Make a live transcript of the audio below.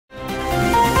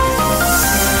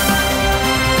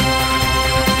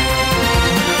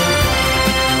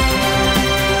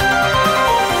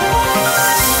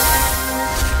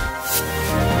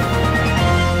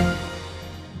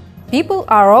People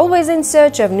are always in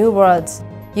search of new worlds.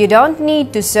 You don't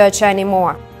need to search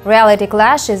anymore. Reality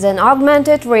Clash is an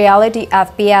augmented reality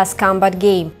FPS combat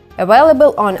game,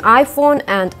 available on iPhone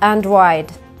and Android.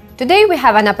 Today we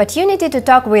have an opportunity to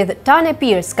talk with Tony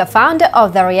Pearce, co-founder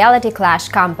of the Reality Clash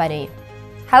company.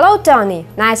 Hello Tony,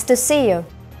 nice to see you.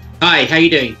 Hi, how you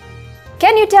doing?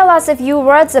 Can you tell us a few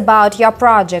words about your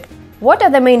project? What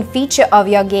are the main features of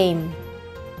your game?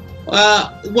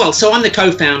 So I'm the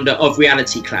co-founder of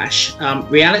Reality Clash.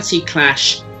 Reality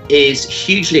Clash is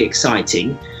hugely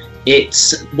exciting.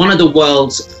 It's one of the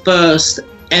world's first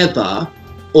ever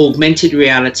augmented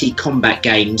reality combat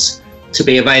games to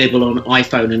be available on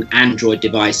iPhone and Android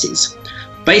devices.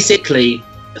 Basically,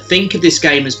 think of this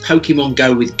game as Pokemon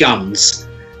Go with guns.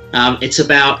 It's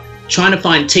about trying to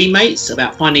find teammates,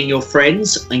 about finding your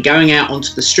friends and going out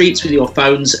onto the streets with your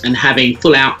phones and having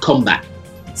full-out combat.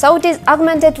 So it is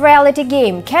augmented reality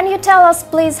game. Can you tell us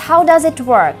please how does it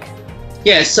work?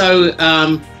 Yeah, so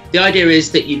the idea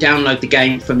is that you download the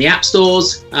game from the app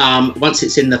stores. Once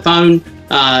it's in the phone,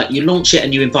 you launch it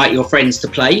and you invite your friends to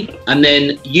play. And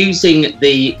then using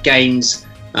the game's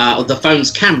or the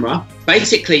phone's camera,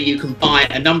 basically you can buy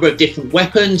a number of different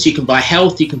weapons. You can buy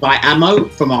health, you can buy ammo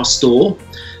from our store.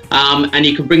 And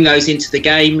you can bring those into the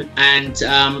game and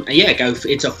yeah, go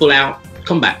into full-out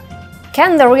combat.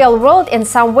 Can the real world in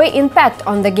some way impact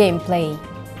on the gameplay?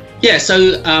 Yeah,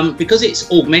 so because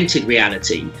it's augmented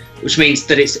reality, which means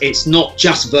that it's not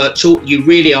just virtual, you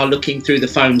really are looking through the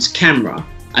phone's camera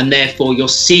and therefore you're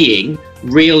seeing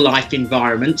real-life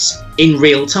environments in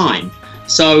real time.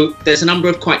 So there's a number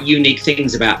of quite unique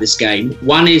things about this game.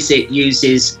 One is it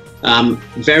uses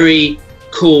very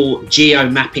cool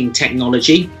geo-mapping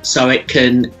technology, so it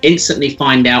can instantly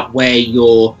find out where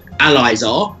your allies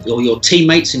are, or your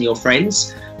teammates and your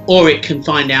friends, or it can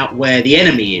find out where the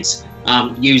enemy is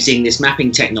using this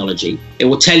mapping technology. It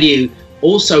will tell you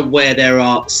also where there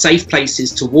are safe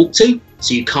places to walk to,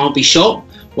 so you can't be shot,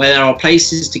 where there are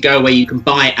places to go where you can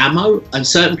buy ammo, and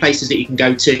certain places that you can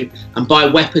go to and buy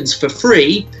weapons for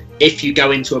free if you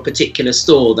go into a particular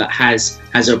store that has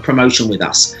a promotion with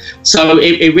us. So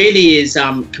it really is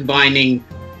combining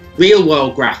real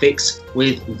world graphics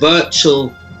with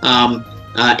virtual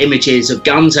images of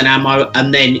guns and ammo,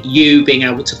 and then you being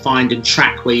able to find and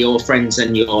track where your friends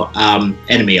and your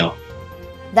enemy are.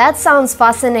 That sounds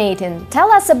fascinating. Tell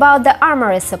us about the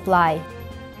armory supply.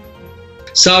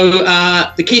 So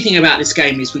the key thing about this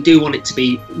game is we do want it to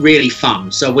be really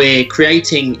fun. So we're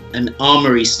creating an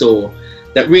armory store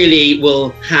that really will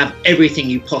have everything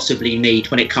you possibly need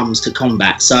when it comes to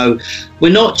combat. So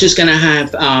we're not just going to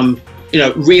have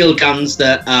real guns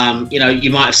that you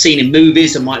might have seen in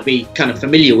movies and might be kind of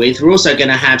familiar with. We're also going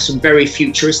to have some very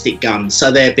futuristic guns.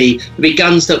 So there'll be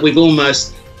guns that we've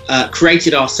almost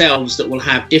created ourselves that will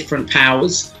have different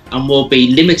powers and will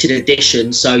be limited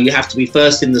edition. So you have to be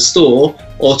first in the store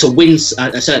or to win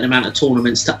a certain amount of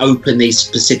tournaments to open these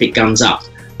specific guns up.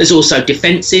 There's also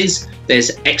defenses,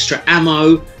 there's extra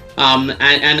ammo,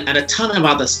 and a ton of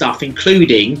other stuff,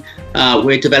 including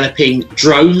we're developing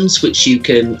drones which you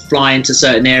can fly into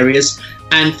certain areas,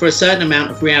 and for a certain amount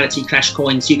of Reality Clash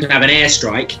coins you can have an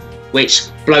airstrike which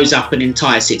blows up an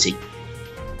entire city.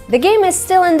 The game is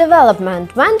still in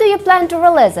development. When do you plan to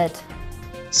release it?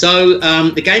 So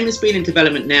the game has been in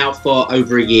development now for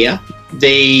over a year.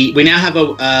 We now have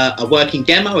a working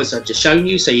demo, as I've just shown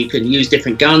you, so you can use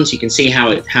different guns. You can see how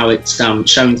it's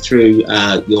shown through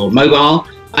your mobile.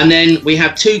 And then we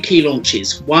have two key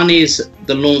launches. One is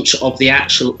the launch of the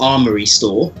actual armory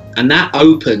store, and that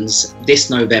opens this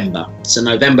November, so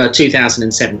November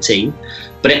 2017.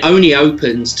 But it only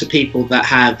opens to people that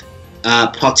have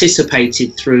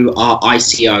participated through our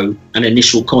ICO, an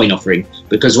initial coin offering,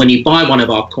 because when you buy one of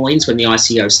our coins, when the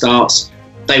ICO starts,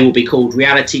 they will be called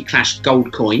Reality Clash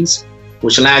Gold coins,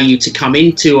 which allow you to come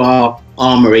into our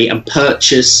armory and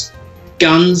purchase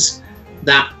guns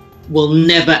that will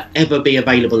never ever be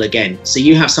available again. So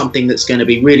you have something that's going to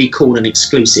be really cool and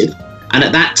exclusive, and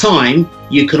at that time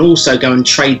you can also go and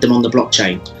trade them on the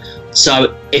blockchain.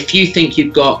 So if you think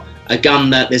you've got a gun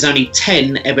that there's only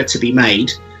 10 ever to be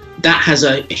made, that has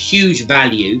a huge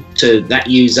value to that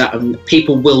user and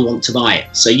people will want to buy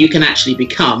it. So you can actually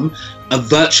become a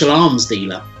virtual arms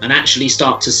dealer and actually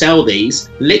start to sell these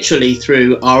literally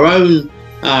through our own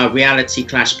Reality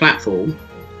Clash platform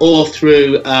or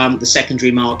through the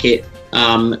secondary market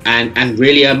and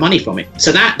really earn money from it.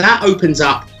 So that opens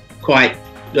up quite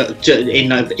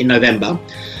in November.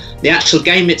 The actual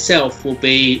game itself will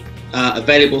be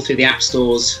available through the app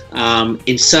stores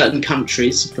in certain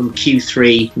countries from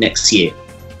Q3 next year.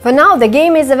 For now, the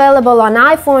game is available on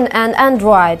iPhone and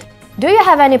Android. Do you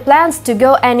have any plans to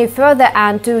go any further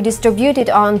and to distribute it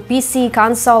on PC,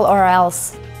 console or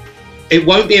else? It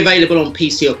won't be available on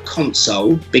PC or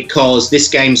console because this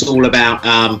game's all about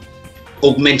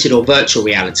augmented or virtual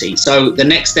reality. So the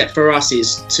next step for us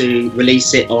is to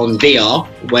release it on VR,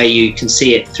 where you can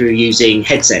see it through using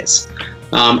headsets.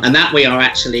 And that we are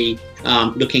actually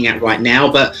looking at right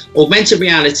now. But augmented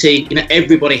reality,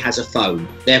 everybody has a phone.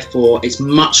 Therefore, it's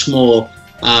much more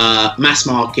mass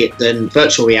market than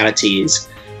virtual reality is.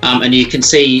 And you can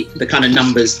see the kind of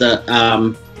numbers that,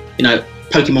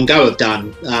 Pokemon Go have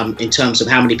done in terms of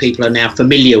how many people are now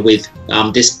familiar with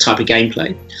this type of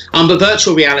gameplay. But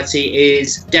virtual reality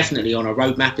is definitely on our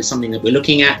roadmap. It's something that we're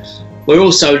looking at. We're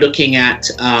also looking at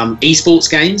esports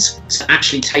games, so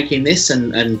actually taking this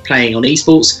and playing on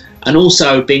esports, and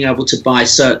also being able to buy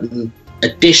certain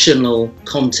additional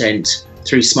content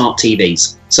through smart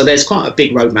TVs. So there's quite a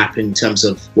big roadmap in terms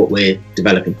of what we're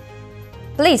developing.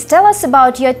 Please tell us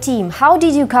about your team. How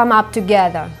did you come up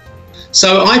together?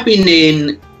 So I've been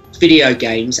in video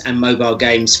games and mobile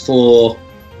games for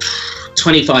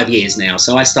 25 years now.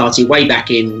 So I started way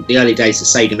back in the early days of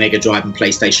Sega Mega Drive and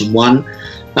PlayStation 1.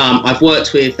 I've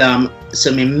worked with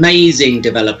some amazing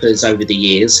developers over the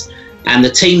years, and the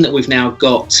team that we've now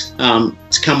got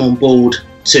to come on board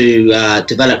to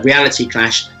develop Reality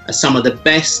Clash are some of the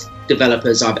best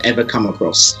developers I've ever come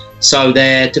across. So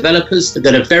they're developers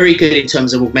that are very good in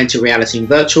terms of augmented reality and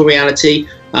virtual reality.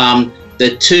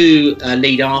 The two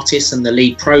lead artists and the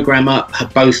lead programmer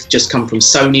have both just come from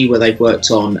Sony, where they've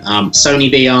worked on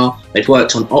Sony VR, they've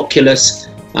worked on Oculus,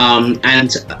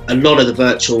 and a lot of the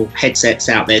virtual headsets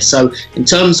out there. So in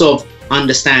terms of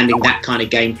understanding that kind of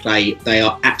gameplay, they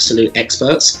are absolute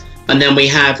experts. And then we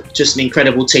have just an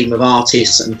incredible team of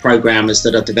artists and programmers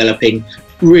that are developing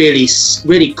really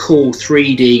cool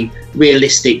 3D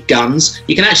realistic guns.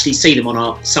 You can actually see them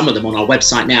on some of them on our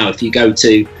website now. If you go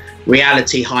to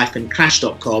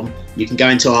reality-clash.com, you can go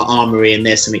into our armory and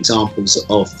there's some examples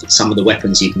of some of the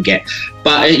weapons you can get.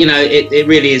 But it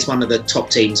really is one of the top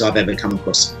teams I've ever come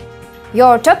across.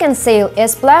 Your token sale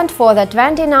is planned for the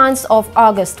 29th of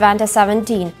August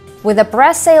 2017, with the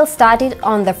press sale started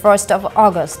on the 1st of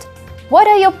August. What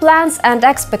are your plans and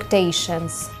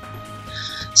expectations?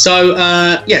 So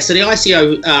so the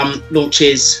ICO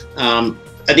launches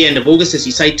at the end of August, as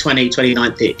you say,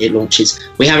 29th it launches.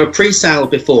 We have a pre-sale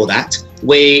before that.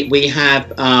 We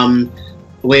have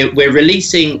we're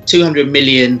releasing 200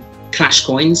 million Clash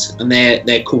coins, and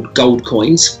they're called gold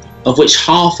coins, of which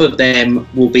half of them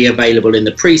will be available in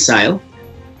the pre-sale,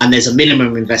 and there's a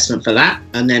minimum investment for that,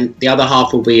 and then the other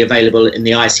half will be available in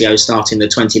the ICO starting the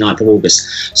 29th of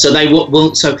August. So they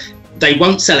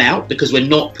won't sell out because we're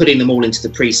not putting them all into the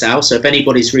pre-sale. So if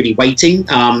anybody's really waiting,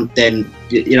 then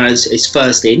it's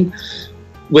first in.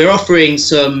 We're offering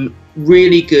some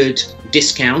really good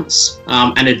discounts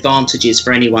and advantages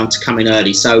for anyone to come in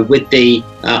early. So with the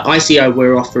ICO,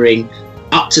 we're offering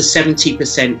up to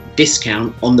 70%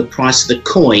 discount on the price of the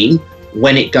coin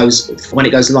when it goes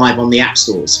live on the app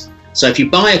stores. So if you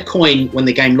buy a coin when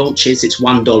the game launches, it's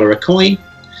 $1 a coin.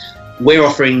 We're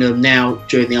offering them now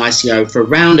during the ICO for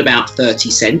around about 30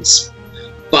 cents.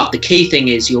 But the key thing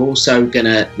is you're also going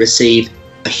to receive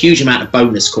a huge amount of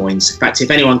bonus coins. In fact, if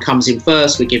anyone comes in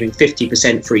first, we're giving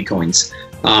 50% free coins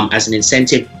as an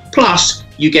incentive. Plus,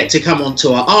 you get to come onto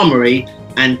our armory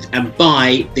and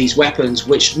buy these weapons,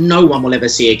 which no one will ever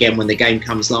see again when the game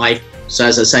comes live. So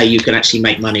as I say, you can actually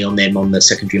make money on them on the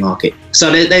secondary market.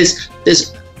 So there's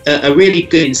a really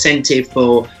good incentive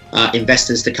for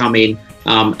investors to come in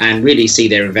and really see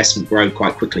their investment grow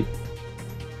quite quickly.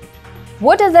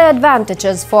 What are the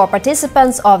advantages for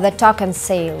participants of the token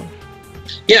sale?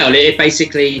 Yeah, it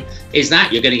basically is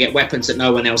that you're going to get weapons that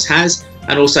no one else has,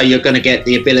 and also you're going to get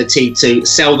the ability to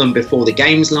sell them before the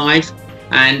game's live.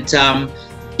 And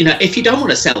if you don't want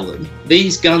to sell them,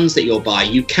 these guns that you'll buy,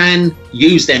 you can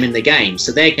use them in the game.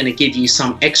 So they're going to give you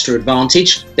some extra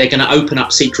advantage. They're going to open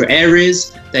up secret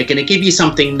areas. They're going to give you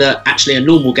something that actually a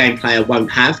normal game player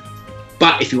won't have.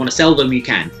 But if you want to sell them, you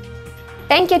can.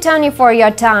 Thank you, Tony, for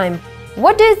your time.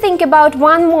 What do you think about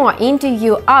one more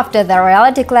interview after the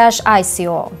Reality Clash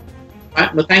ICO?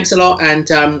 Right, well, thanks a lot, and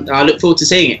I look forward to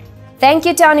seeing it. Thank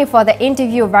you, Tony, for the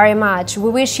interview very much. We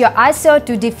wish your ICO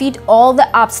to defeat all the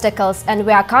obstacles, and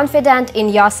we are confident in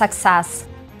your success.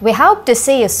 We hope to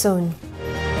see you soon.